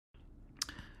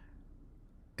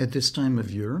At this time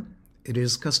of year, it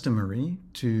is customary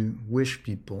to wish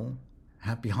people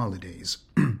happy holidays.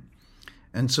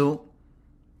 And so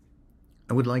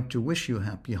I would like to wish you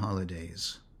happy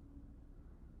holidays.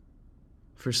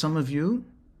 For some of you,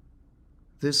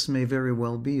 this may very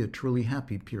well be a truly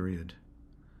happy period.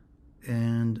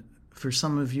 And for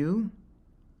some of you,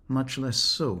 much less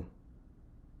so.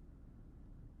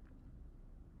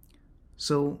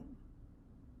 So,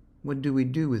 what do we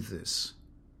do with this?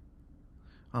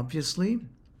 Obviously,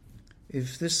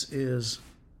 if this is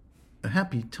a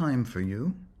happy time for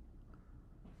you,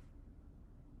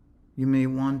 you may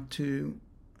want to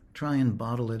try and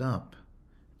bottle it up,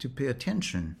 to pay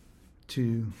attention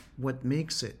to what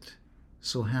makes it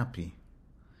so happy,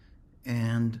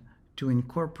 and to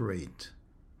incorporate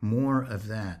more of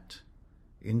that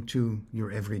into your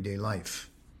everyday life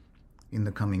in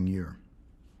the coming year.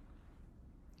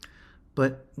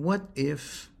 But what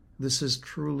if this is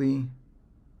truly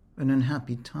an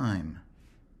unhappy time?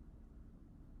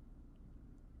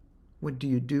 What do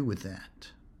you do with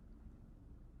that?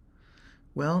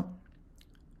 Well,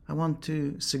 I want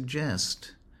to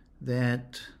suggest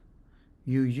that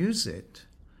you use it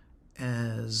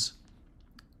as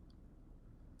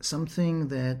something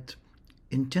that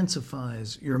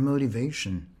intensifies your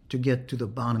motivation to get to the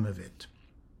bottom of it.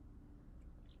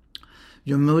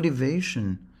 Your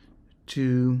motivation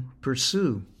to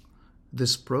pursue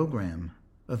this program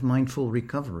of mindful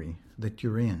recovery that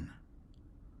you're in,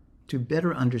 to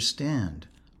better understand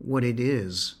what it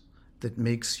is that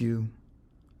makes you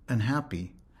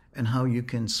unhappy and how you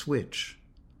can switch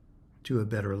to a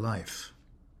better life.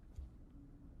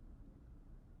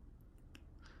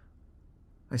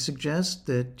 I suggest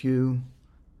that you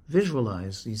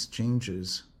visualize these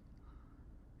changes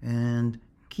and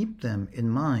keep them in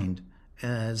mind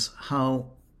as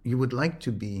how you would like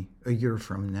to be a year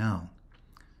from now,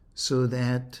 so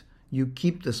that you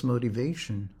keep this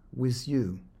motivation with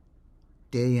you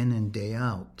day in and day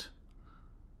out,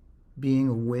 being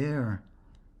aware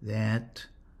that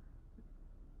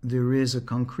there is a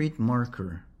concrete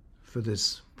marker for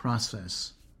this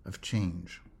process of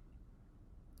change.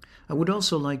 I would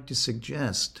also like to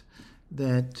suggest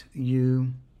that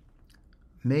you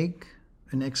make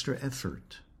an extra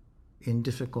effort in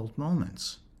difficult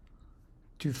moments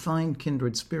to find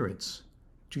kindred spirits,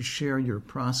 to share your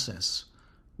process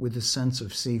with a sense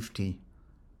of safety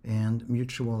and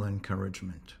mutual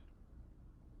encouragement.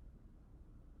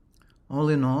 All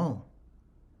in all,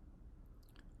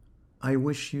 I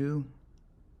wish you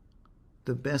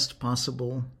the best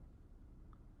possible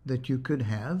that you could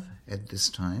have at this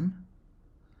time,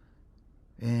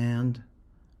 and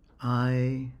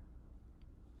I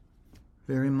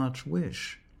very much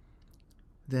wish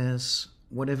that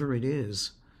whatever it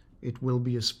is, it will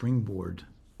be a springboard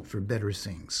for better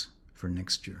things for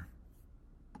next year.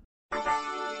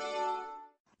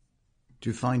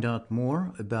 To find out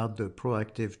more about the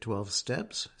Proactive 12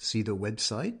 Steps, see the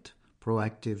website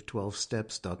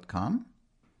proactive12steps.com.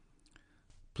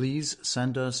 Please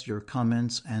send us your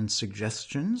comments and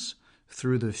suggestions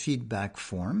through the feedback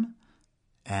form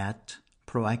at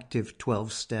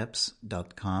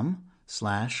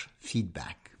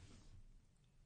proactive12steps.com/feedback.